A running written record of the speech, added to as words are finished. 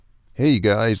Hey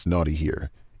guys, Naughty here.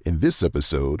 In this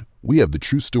episode, we have the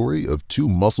true story of two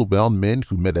muscle-bound men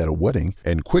who met at a wedding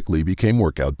and quickly became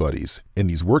workout buddies, and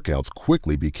these workouts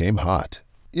quickly became hot.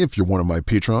 If you're one of my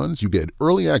patrons, you get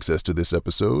early access to this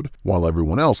episode, while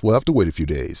everyone else will have to wait a few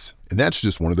days. And that's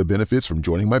just one of the benefits from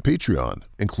joining my Patreon,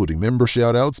 including member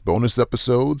shoutouts, bonus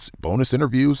episodes, bonus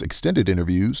interviews, extended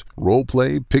interviews,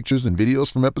 roleplay, pictures and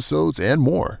videos from episodes, and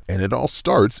more. And it all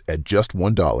starts at just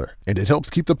 $1, and it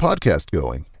helps keep the podcast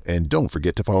going. And don't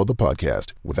forget to follow the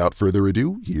podcast. Without further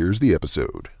ado, here's the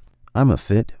episode. I'm a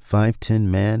fit, 5'10"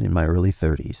 man in my early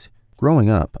 30s. Growing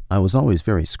up, I was always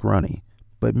very scrawny,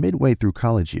 but midway through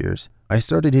college years, I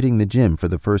started hitting the gym for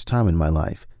the first time in my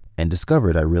life and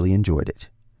discovered I really enjoyed it.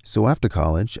 So after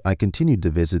college, I continued to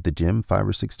visit the gym 5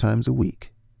 or 6 times a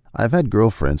week. I've had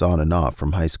girlfriends on and off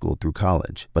from high school through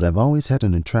college, but I've always had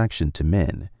an attraction to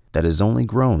men that has only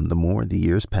grown the more the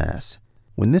years pass.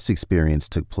 When this experience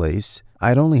took place,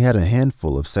 I'd only had a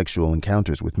handful of sexual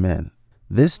encounters with men.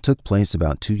 This took place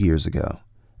about 2 years ago.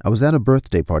 I was at a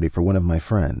birthday party for one of my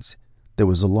friends. There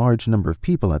was a large number of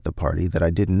people at the party that I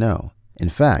didn't know. In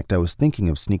fact, I was thinking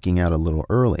of sneaking out a little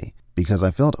early because I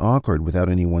felt awkward without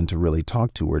anyone to really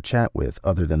talk to or chat with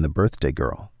other than the birthday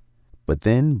girl. But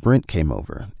then Brent came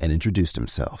over and introduced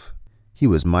himself. He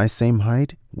was my same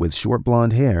height, with short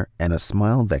blonde hair and a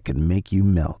smile that could make you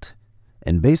melt.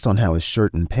 And based on how his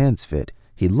shirt and pants fit,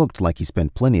 he looked like he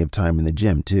spent plenty of time in the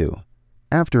gym too.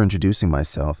 After introducing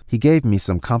myself, he gave me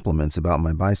some compliments about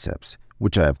my biceps,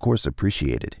 which I of course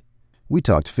appreciated. We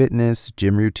talked fitness,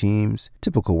 gym routines,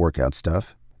 typical workout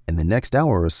stuff, and the next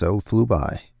hour or so flew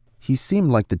by. He seemed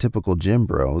like the typical gym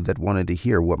bro that wanted to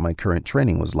hear what my current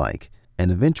training was like, and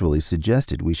eventually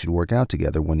suggested we should work out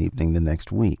together one evening the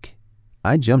next week.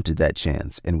 I jumped at that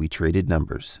chance and we traded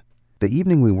numbers. The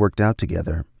evening we worked out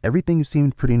together, everything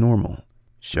seemed pretty normal.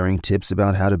 Sharing tips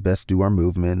about how to best do our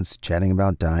movements, chatting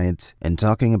about diets, and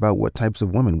talking about what types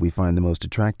of women we find the most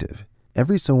attractive.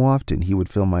 Every so often he would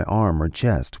feel my arm or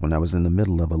chest when I was in the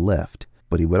middle of a lift,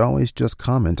 but he would always just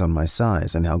comment on my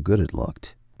size and how good it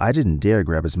looked. I didn't dare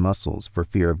grab his muscles for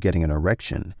fear of getting an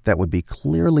erection that would be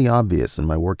clearly obvious in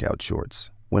my workout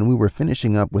shorts. When we were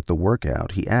finishing up with the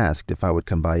workout, he asked if I would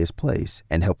come by his place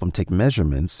and help him take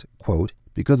measurements, quote,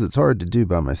 because it's hard to do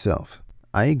by myself.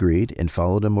 I agreed and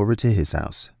followed him over to his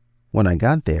house. When I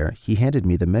got there, he handed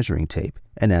me the measuring tape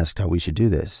and asked how we should do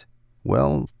this.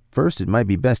 Well, first it might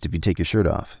be best if you take your shirt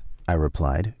off, I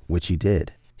replied, which he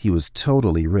did. He was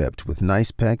totally ripped with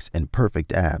nice pecs and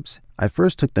perfect abs. I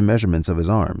first took the measurements of his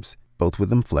arms, both with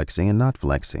them flexing and not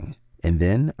flexing. And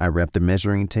then I wrapped the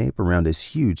measuring tape around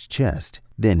his huge chest,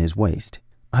 then his waist.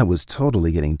 I was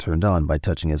totally getting turned on by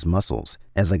touching his muscles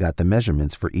as I got the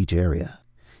measurements for each area.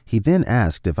 He then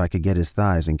asked if I could get his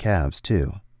thighs and calves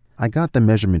too. I got the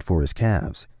measurement for his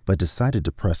calves, but decided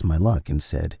to press my luck and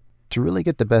said, "To really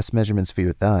get the best measurements for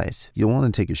your thighs, you'll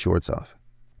want to take your shorts off."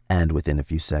 And within a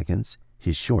few seconds,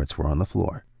 his shorts were on the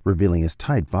floor, revealing his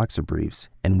tight boxer briefs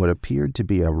and what appeared to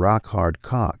be a rock-hard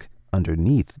cock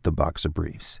underneath the boxer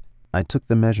briefs. I took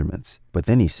the measurements, but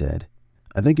then he said,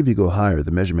 "I think if you go higher,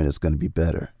 the measurement is going to be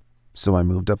better." So I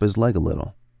moved up his leg a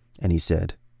little, and he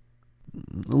said,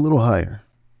 "A little higher."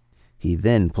 He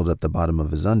then pulled up the bottom of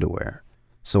his underwear,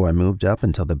 so I moved up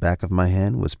until the back of my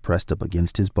hand was pressed up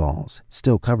against his balls,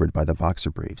 still covered by the boxer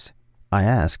briefs. I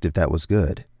asked if that was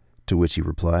good, to which he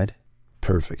replied,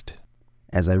 "Perfect."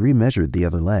 As I remeasured the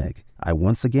other leg, I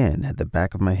once again had the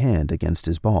back of my hand against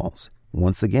his balls.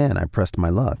 Once again, I pressed my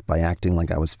luck by acting like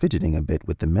I was fidgeting a bit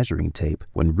with the measuring tape,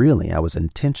 when really I was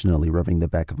intentionally rubbing the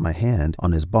back of my hand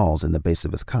on his balls and the base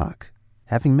of his cock.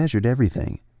 Having measured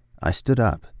everything, I stood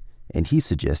up, and he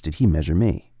suggested he measure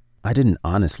me. I didn't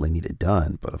honestly need it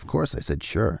done, but of course I said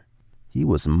sure. He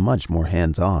was much more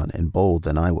hands-on and bold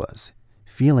than I was,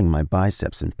 feeling my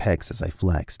biceps and pecs as I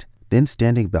flexed, then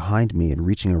standing behind me and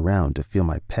reaching around to feel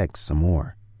my pecs some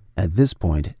more. At this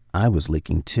point, I was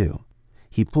leaking too.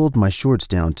 He pulled my shorts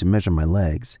down to measure my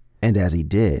legs, and as he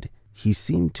did, he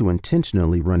seemed to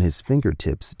intentionally run his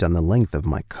fingertips down the length of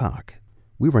my cock.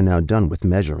 We were now done with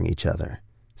measuring each other,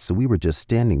 so we were just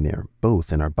standing there,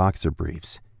 both in our boxer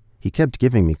briefs. He kept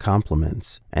giving me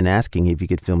compliments and asking if he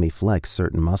could feel me flex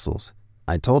certain muscles.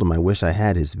 I told him I wish I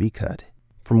had his V-cut.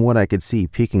 From what I could see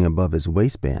peeking above his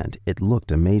waistband, it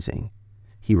looked amazing.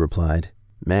 He replied,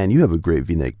 "Man, you have a great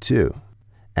V-neck too."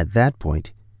 At that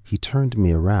point, he turned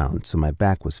me around so my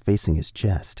back was facing his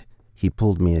chest. He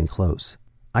pulled me in close.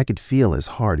 I could feel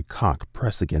his hard cock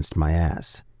press against my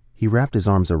ass. He wrapped his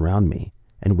arms around me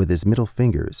and with his middle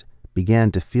fingers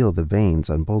began to feel the veins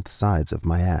on both sides of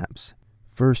my abs,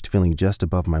 first feeling just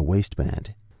above my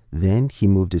waistband. Then he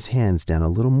moved his hands down a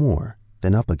little more,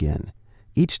 then up again,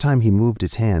 Each time he moved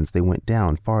his hands, they went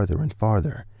down farther and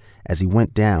farther. As he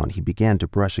went down, he began to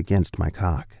brush against my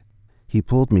cock. He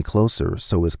pulled me closer,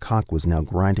 so his cock was now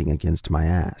grinding against my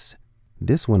ass.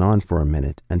 This went on for a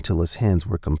minute until his hands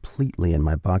were completely in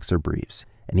my boxer briefs,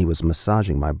 and he was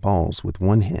massaging my balls with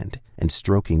one hand and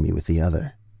stroking me with the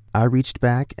other. I reached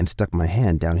back and stuck my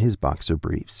hand down his boxer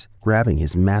briefs, grabbing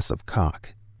his massive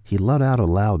cock. He let out a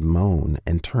loud moan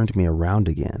and turned me around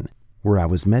again, where I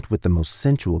was met with the most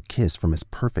sensual kiss from his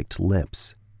perfect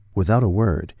lips. Without a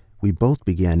word, we both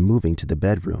began moving to the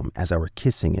bedroom as our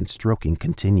kissing and stroking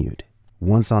continued.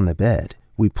 Once on the bed,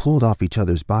 we pulled off each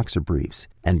other's boxer briefs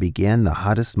and began the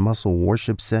hottest muscle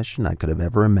worship session I could have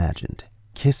ever imagined,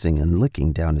 kissing and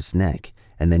licking down his neck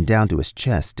and then down to his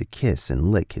chest to kiss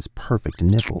and lick his perfect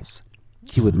nipples.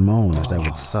 He would moan as I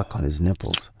would suck on his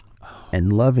nipples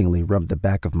and lovingly rub the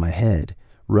back of my head,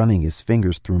 running his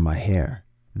fingers through my hair.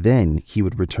 Then he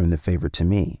would return the favor to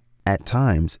me, at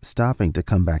times stopping to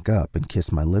come back up and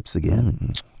kiss my lips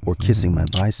again, or kissing my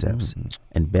biceps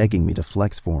and begging me to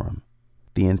flex for him.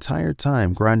 The entire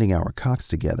time grinding our cocks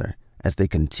together as they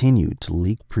continued to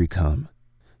leak pre-cum.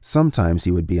 Sometimes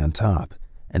he would be on top,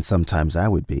 and sometimes I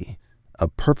would be. A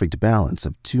perfect balance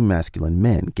of two masculine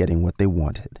men getting what they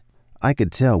wanted. I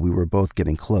could tell we were both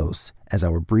getting close as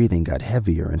our breathing got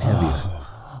heavier and heavier.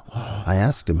 I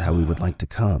asked him how he would like to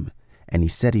come, and he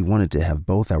said he wanted to have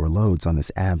both our loads on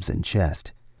his abs and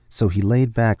chest. So he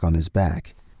laid back on his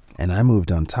back, and I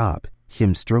moved on top,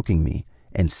 him stroking me,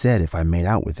 and said if I made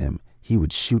out with him, he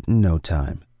would shoot in no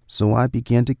time. So I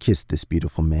began to kiss this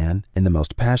beautiful man in the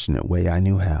most passionate way I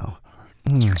knew how.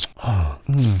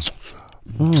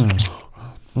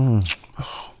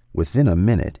 Within a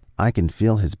minute, I can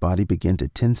feel his body begin to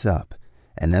tense up,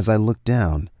 and as I looked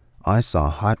down, I saw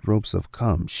hot ropes of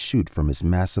cum shoot from his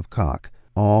massive cock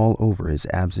all over his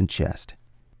abs and chest.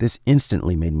 This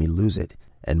instantly made me lose it,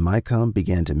 and my cum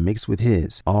began to mix with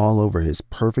his all over his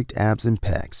perfect abs and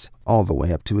pecs, all the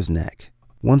way up to his neck.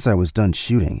 Once I was done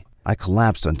shooting, I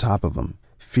collapsed on top of him,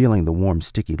 feeling the warm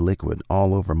sticky liquid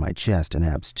all over my chest and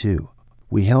abs too.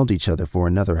 We held each other for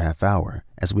another half hour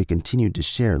as we continued to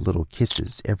share little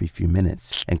kisses every few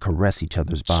minutes and caress each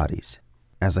other's bodies.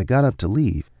 As I got up to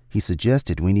leave, he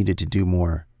suggested we needed to do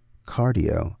more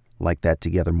cardio like that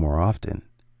together more often.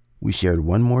 We shared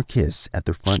one more kiss at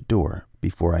the front door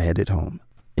before I headed home.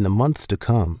 In the months to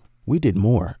come, we did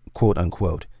more,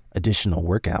 quote-unquote, additional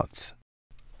workouts.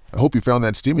 I hope you found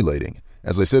that stimulating.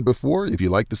 As I said before, if you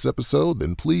like this episode,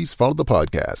 then please follow the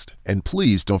podcast. And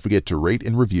please don't forget to rate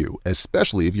and review,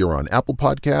 especially if you're on Apple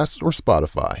Podcasts or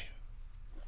Spotify.